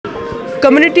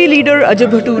Community leader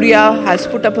Ajay has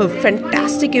put up a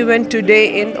fantastic event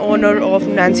today in honor of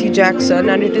Nancy Jackson,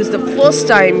 and it is the first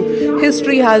time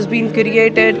history has been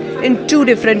created in two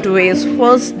different ways.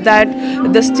 First, that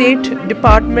the State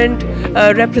Department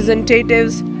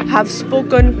representatives have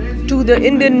spoken to the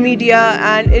Indian media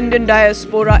and Indian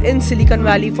diaspora in Silicon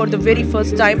Valley for the very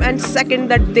first time, and second,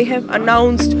 that they have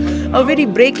announced a very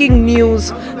breaking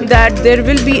news that there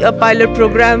will be a pilot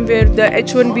program where the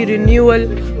H1B renewal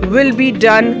will be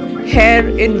done here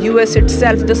in US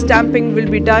itself. The stamping will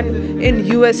be done in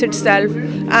US itself,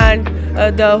 and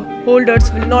the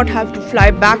holders will not have to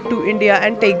fly back to India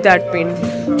and take that pin.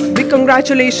 Big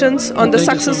congratulations on the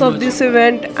success of this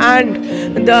event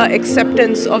and the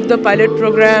acceptance of the pilot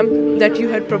program that you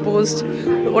had proposed.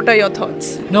 What are your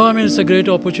thoughts? No, I mean, it's a great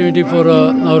opportunity for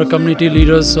our community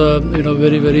leaders, our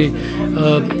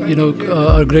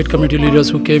great community leaders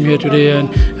who came here today and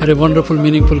had a wonderful,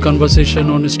 meaningful conversation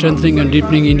on strengthening and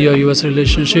deepening India-US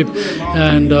relationship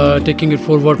and taking it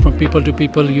forward from people to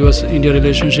people, US-India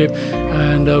relationship.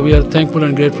 And we are thankful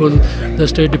and grateful the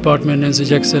State Department, Nancy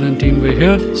Jackson and team were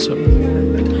here. So,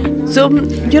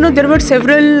 there were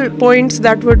several points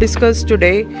that were discussed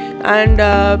today, and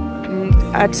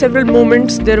at several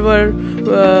moments there were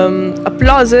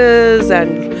applauses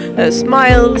and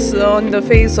smiles on the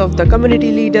face of the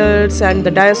community leaders and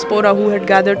the diaspora who had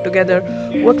gathered together.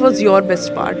 What was your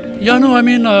best part? Yeah, no, I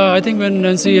mean, I think when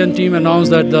Nancy and team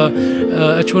announced that the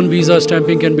H1 visa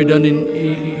stamping can be done in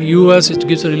US, it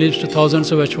gives a relief to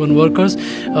thousands of H1 workers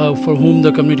for whom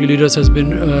the community leaders has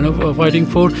been fighting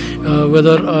for.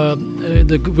 Whether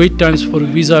the wait times for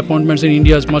visa appointments in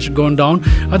India has much gone down.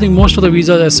 I think most of the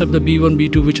visas except the B1,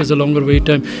 B2, which has a longer wait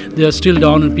time, they are still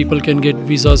down and people can get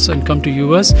visas and come to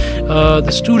US.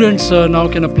 The students now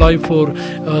can apply for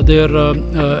their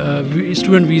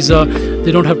student visa.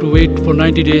 They don't have to wait for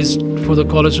 90 days for the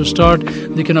college to start.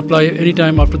 They can apply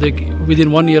anytime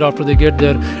within 1 year after they get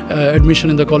their admission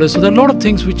in the college. So there are a lot of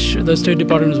things which the State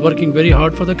Department is working very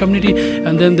hard for the community.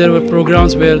 And then there were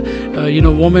programs where,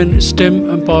 women STEM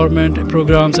empowerment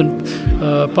programs and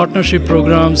partnership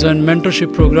programs and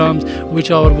mentorship programs,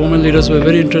 which our women leaders were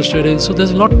very interested in. So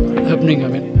there's a lot happening, I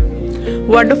mean.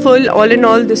 Wonderful. All in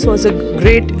all, this was a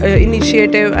great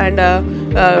initiative and a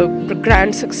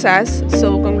grand success.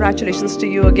 So congratulations to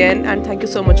you again, and thank you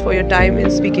so much for your time in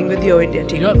speaking with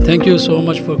YoIndiaTV. Yeah, thank you so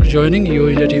much for joining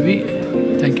YoIndiaTV.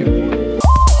 Thank you.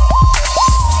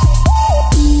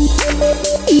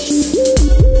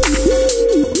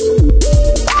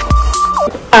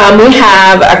 We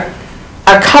have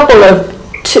a couple of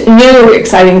new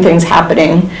exciting things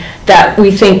happening that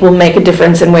we think will make a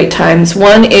difference in wait times.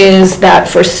 One is that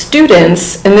for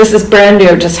students, and this is brand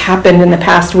new, just happened in the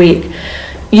past week,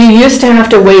 you used to have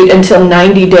to wait until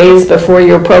 90 days before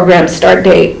your program start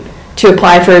date to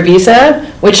apply for a visa,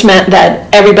 which meant that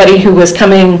everybody who was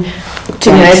coming to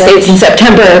the United States in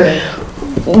September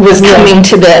was coming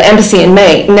to the embassy in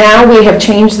May. Now we have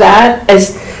changed that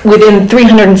as within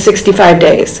 365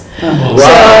 days. Wow. So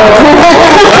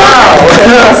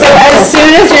as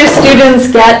soon as your students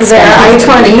get their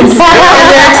I-20s and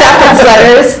their acceptance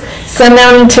letters, send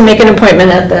them to make an appointment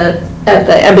at the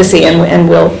embassy, and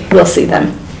we'll see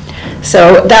them.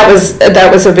 So that was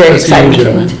a very exciting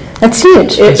thing. That's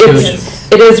huge.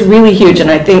 It is really huge,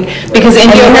 and I think because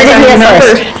India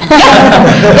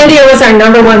was our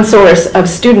number one source of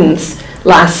students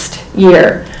last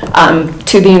year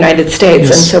to the United States,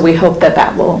 and so we hope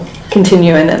that will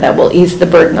continue and that will ease the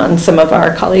burden on some of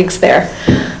our colleagues there.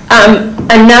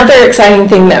 Another exciting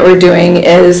thing that we're doing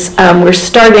is we're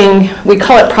starting, we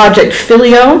call it Project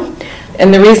Filio,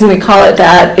 and the reason we call it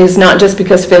that is not just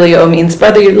because filio means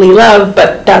brotherly love,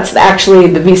 but that's actually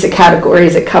the visa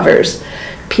categories it covers.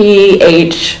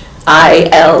 PHILEO,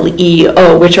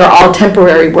 which are all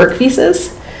temporary work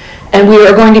visas. And we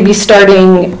are going to be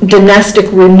starting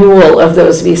domestic renewal of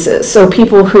those visas. So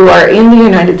people who are in the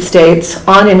United States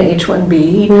on an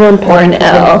H1B or an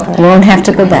L won't have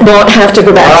to go back. Won't have to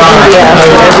go back to India.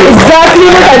 Exactly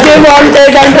what Ajay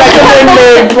wanted and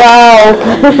recommended. Wow.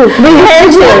 We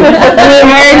heard you.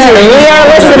 We are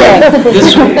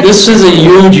listening. This is a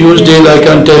huge deal, I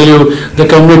can tell you. The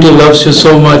community loves you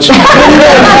so much. Loves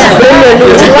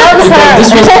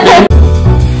her.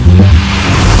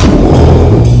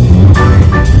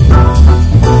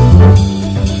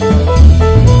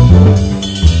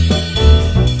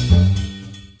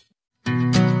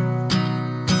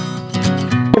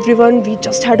 Everyone, we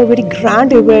just had a very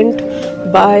grand event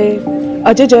by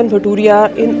Ajay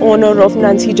Bhaturia in honor of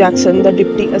Nancy Jackson, the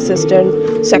Deputy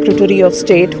Assistant Secretary of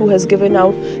State, who has given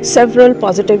out several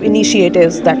positive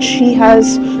initiatives that she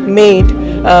has made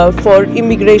for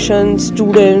immigration,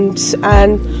 students,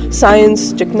 and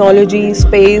science, technology,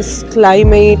 space,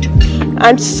 climate,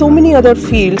 and so many other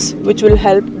fields which will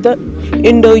help the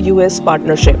Indo-US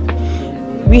partnership.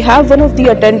 We have one of the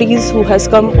attendees who has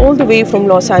come all the way from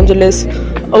Los Angeles,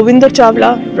 YoIndia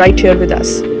Chawla, right here with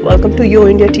us. Welcome to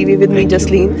YoIndiaTV with me,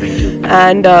 Jasleen.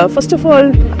 And first of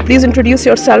all, please introduce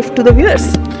yourself to the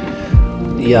viewers.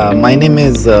 Yeah, my name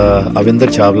is YoIndia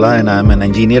Chawla, and I'm an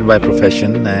engineer by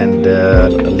profession. And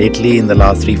lately, in the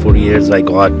last 3-4 years, I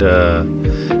got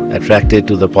attracted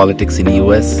to the politics in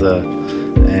US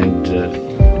and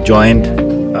joined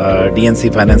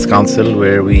DNC Finance Council,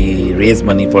 where we raise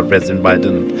money for President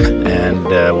Biden and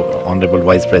Honorable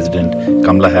Vice President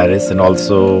Kamala Harris, and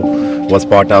also was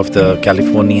part of the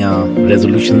California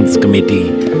Resolutions Committee,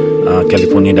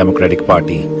 California Democratic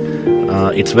Party.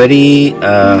 It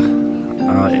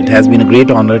has been a great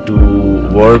honor to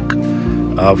work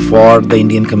for the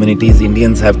Indian communities.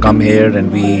 Indians have come here,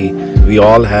 and we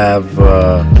all have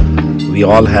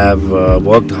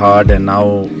worked hard, and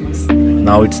now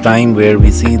it's time where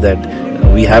we see that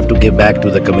we have to give back to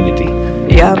the community.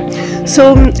 Yeah,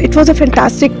 so it was a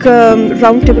fantastic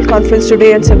roundtable conference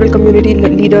today, and several community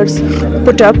leaders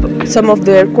put up some of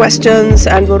their questions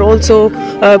and were also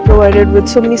provided with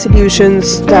so many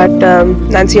solutions that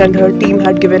Nancy and her team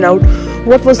had given out.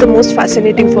 What was the most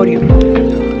fascinating for you?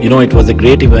 You know, it was a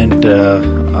great event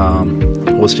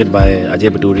hosted by Ajay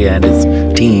Bhaturia and his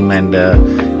team, and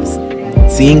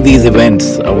seeing these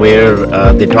events where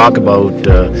they talk about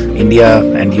India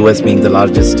and US being the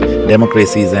largest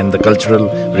democracies and the cultural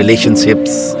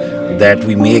relationships that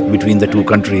we make between the two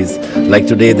countries. Like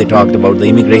today, they talked about the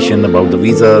immigration, about the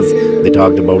visas, they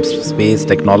talked about space,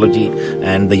 technology,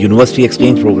 and the university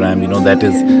exchange program. You know, that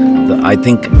is, I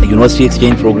think, the university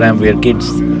exchange program where kids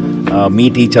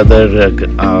meet each other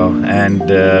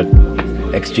and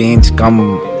exchange,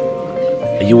 come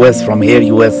US, from here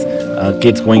US,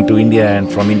 kids going to India,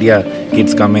 and from India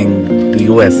kids coming to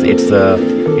US. It's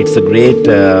a great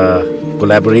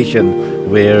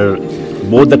collaboration where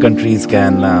both the countries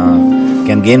can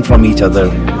gain from each other.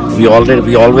 We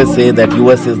always say that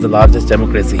US is the largest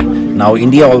democracy. Now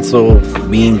India also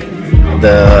being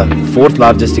the 4th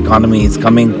largest economy is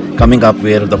coming up,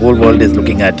 where the whole world is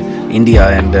looking at India.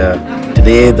 And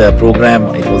today the program,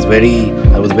 I was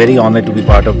very honored to be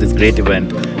part of this great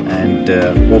event. And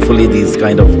hopefully these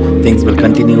kind of things will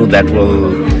continue, that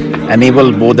will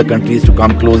enable both the countries to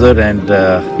come closer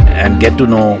and get to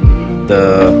know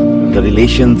the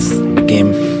relations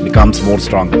becomes more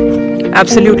strong.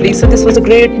 Absolutely. So this was a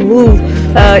great move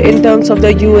in terms of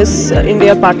the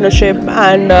US-India partnership,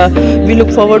 and we look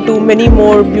forward to many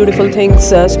more beautiful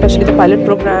things, especially the pilot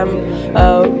program,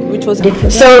 which was...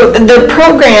 So the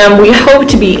program, we hope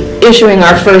to be issuing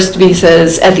our first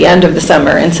visas at the end of the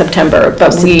summer in September,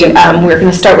 but we're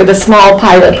going to start with a small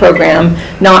pilot program,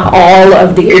 not all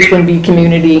of the H-1B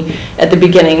community at the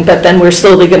beginning, but then we're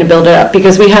slowly going to build it up,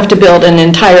 because we have to build an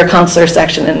entire consular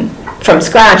section from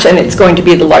scratch, and it's going to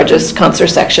be the largest consular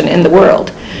section in the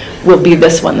world. Will be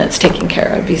this one that's taking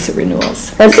care of visa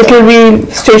renewals. And it will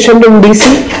be stationed in DC?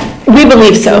 We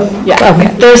believe so, yeah.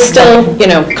 Okay. There's still,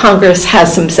 Congress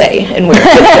has some say in where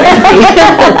it's going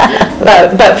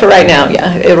to be. But for right now,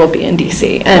 yeah, it will be in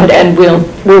DC. And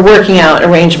we're working out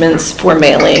arrangements for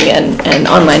mailing and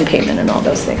online payment and all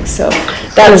those things. So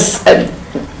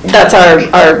that's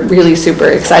our really super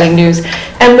exciting news.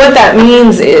 And what that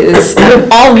means is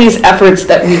all these efforts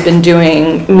that we've been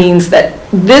doing means that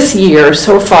this year,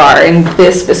 so far in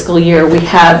this fiscal year, we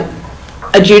have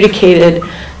adjudicated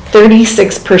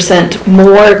 36%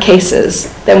 more cases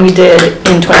than we did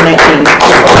in 2019.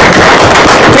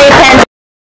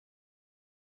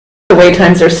 The wait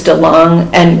times are still long,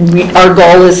 and our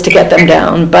goal is to get them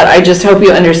down, but I just hope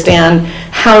you understand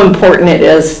how important it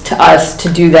is to us to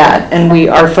do that, and we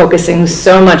are focusing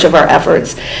so much of our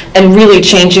efforts and really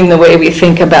changing the way we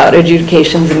think about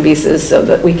adjudications and visas so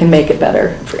that we can make it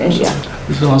better for India.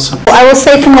 This is awesome. Well, I will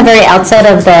say from the very outset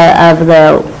of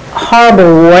the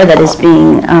horrible war that is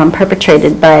being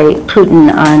perpetrated by Putin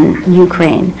on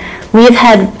Ukraine, we have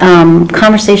had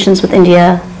conversations with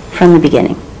India from the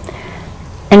beginning.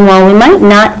 And while we might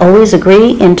not always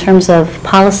agree in terms of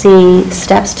policy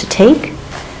steps to take,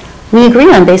 we agree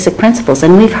on basic principles.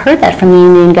 And we've heard that from the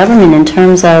Indian government in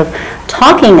terms of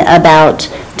talking about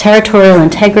territorial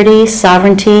integrity,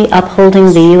 sovereignty,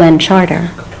 upholding the UN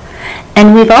Charter.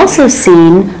 And we've also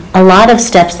seen a lot of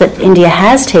steps that India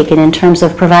has taken in terms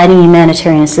of providing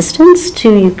humanitarian assistance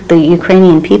to the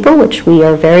Ukrainian people, which we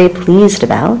are very pleased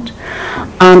about.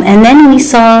 And then we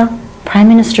saw Prime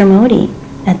Minister Modi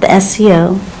at the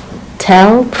SCO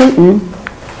tell Putin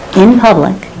in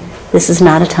public, this is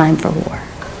not a time for war.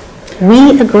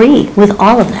 We agree with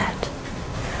all of that.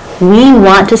 We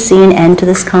want to see an end to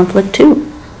this conflict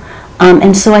too.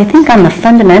 And so I think on the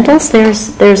fundamentals,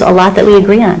 there's a lot that we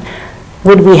agree on.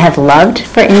 Would we have loved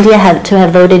for India to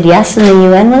have voted yes in the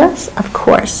UN with us? Of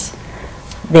course.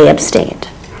 They abstained.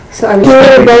 So I'm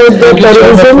curious about the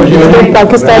terrorism that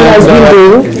Pakistan has been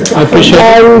doing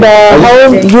and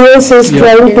how US is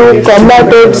trying to combat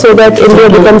it so that India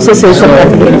becomes a safer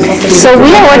country. So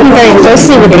we are working very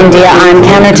closely with India on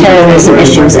counterterrorism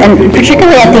issues, and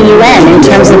particularly at the UN in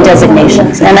terms of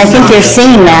designations. And I think you're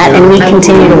seeing that, and we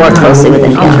continue to work closely with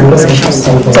India on these issues.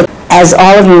 So, as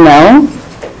all of you know,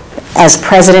 as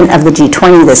president of the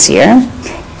G20 this year,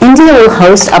 India will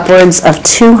host upwards of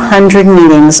 200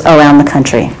 meetings around the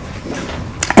country.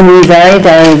 And we very,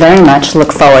 very, very much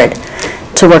look forward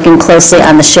to working closely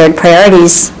on the shared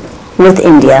priorities with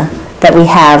India that we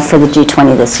have for the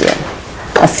G20 this year.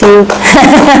 A few, of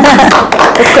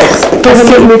course,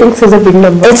 200 meetings is a big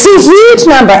number. It's a huge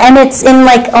number, and it's in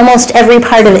like almost every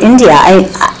part of India.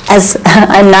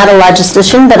 I'm not a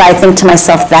logistician, but I think to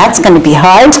myself, that's going to be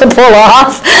hard to pull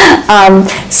off.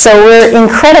 So we're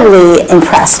incredibly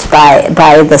impressed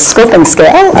by the scope and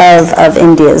scale of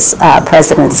India's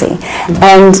presidency.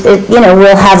 And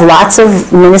we'll have lots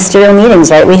of ministerial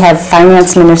meetings, right? We have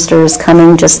finance ministers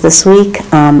coming just this week.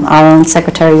 Our own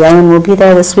Secretary Yellen will be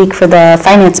there this week for the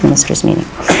finance ministers meeting.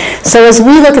 So as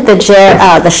we look at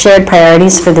the shared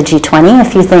priorities for the G20, a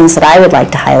few things that I would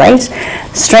like to highlight.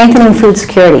 Strengthening food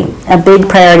security, a big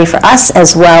priority for us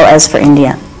as well as for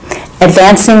India.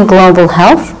 Advancing global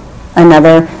health,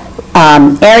 another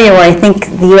area where I think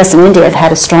the U.S. and India have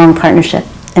had a strong partnership,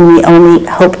 and we only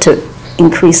hope to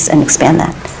increase and expand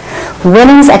that.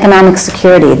 Women's economic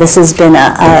security, this has been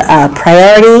a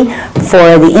priority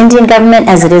for the Indian government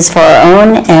as it is for our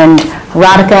own, and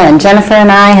Radhika and Jennifer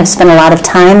and I have spent a lot of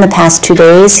time the past 2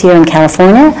 days here in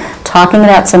California talking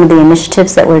about some of the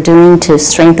initiatives that we're doing to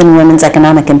strengthen women's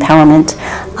economic empowerment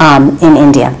in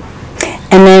India.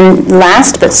 And then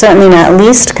last but certainly not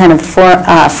least, kind of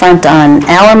front on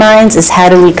our minds, is how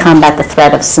do we combat the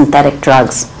threat of synthetic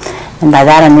drugs? And by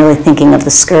that I'm really thinking of the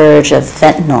scourge of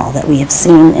fentanyl that we have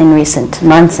seen in recent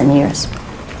months and years.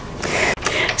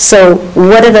 So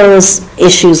what do those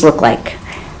issues look like?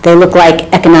 They look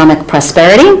like economic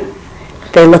prosperity.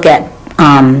 They look at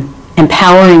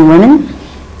empowering women,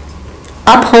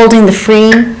 upholding the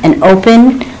free and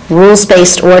open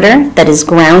rules-based order that is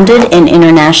grounded in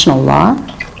international law,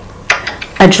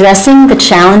 addressing the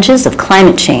challenges of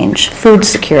climate change, food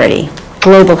security,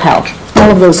 global health,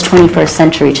 all of those 21st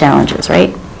century challenges,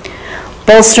 right?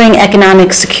 Bolstering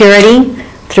economic security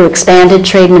through expanded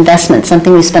trade and investment,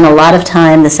 something we spent a lot of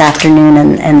time this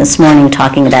afternoon and this morning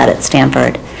talking about at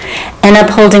Stanford, and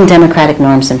upholding democratic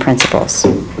norms and principles.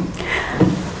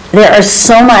 There is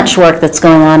so much work that's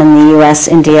going on in the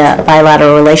U.S.-India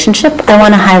bilateral relationship. I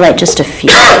want to highlight just a few.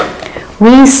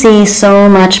 We see so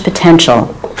much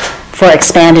potential for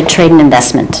expanded trade and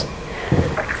investment.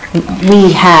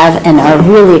 We have and are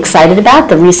really excited about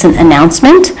the recent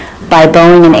announcement by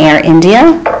Boeing and Air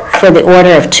India for the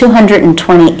order of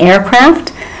 220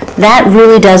 aircraft. That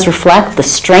really does reflect the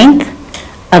strength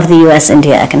of the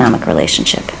U.S.-India economic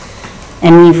relationship.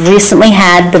 And we've recently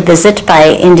had the visit by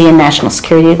Indian National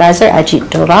Security Advisor Ajay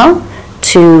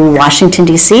to Washington,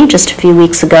 D.C. just a few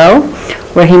weeks ago,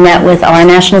 where he met with our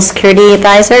National Security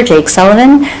Advisor, Jake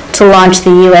Sullivan, to launch the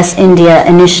U.S.-India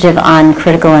Initiative on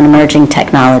Critical and Emerging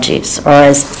Technologies, or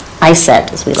as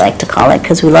ISET, as we like to call it,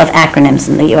 because we love acronyms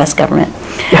in the U.S. government.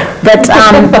 But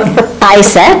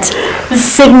ISET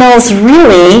signals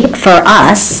really, for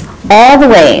us, all the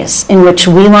ways in which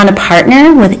we want to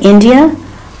partner with India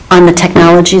on the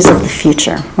technologies of the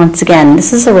future. Once again,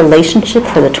 this is a relationship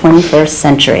for the 21st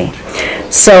century.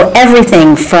 So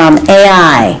everything from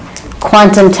AI,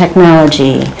 quantum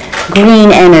technology, green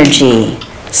energy,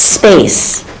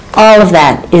 space, all of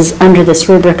that is under this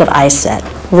rubric of ISET,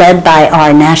 led by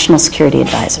our national security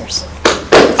advisors.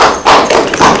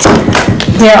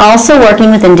 We are also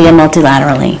working with India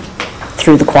multilaterally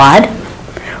through the Quad,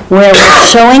 where we're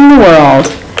showing the world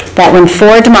that when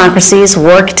 4 democracies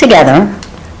work together,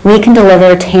 we can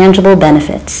deliver tangible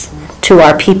benefits to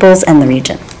our peoples and the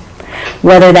region.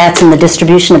 Whether that's in the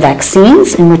distribution of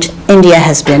vaccines, in which India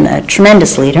has been a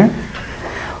tremendous leader,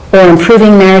 or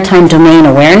improving maritime domain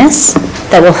awareness,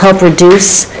 that will help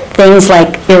reduce things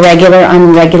like irregular,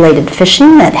 unregulated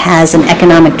fishing that has an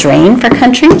economic drain for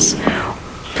countries,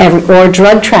 or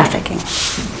drug trafficking.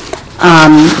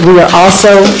 We are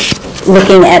also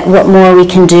looking at what more we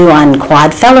can do on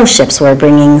Quad fellowships. We're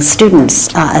bringing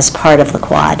students as part of the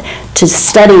Quad to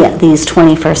study these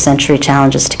 21st century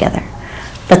challenges together.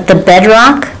 But the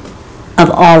bedrock of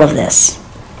all of this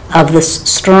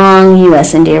strong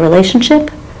U.S.-India relationship,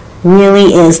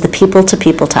 really is the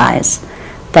people-to-people ties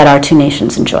that our two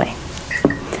nations enjoy.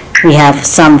 We have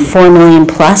some 4 million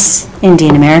plus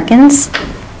Indian Americans,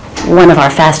 one of our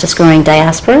fastest growing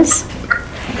diasporas,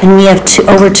 and we have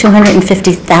over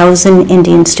 250,000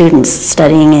 Indian students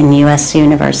studying in U.S.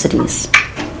 universities.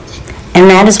 And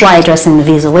that is why addressing the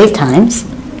visa wait times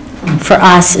for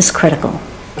us is critical.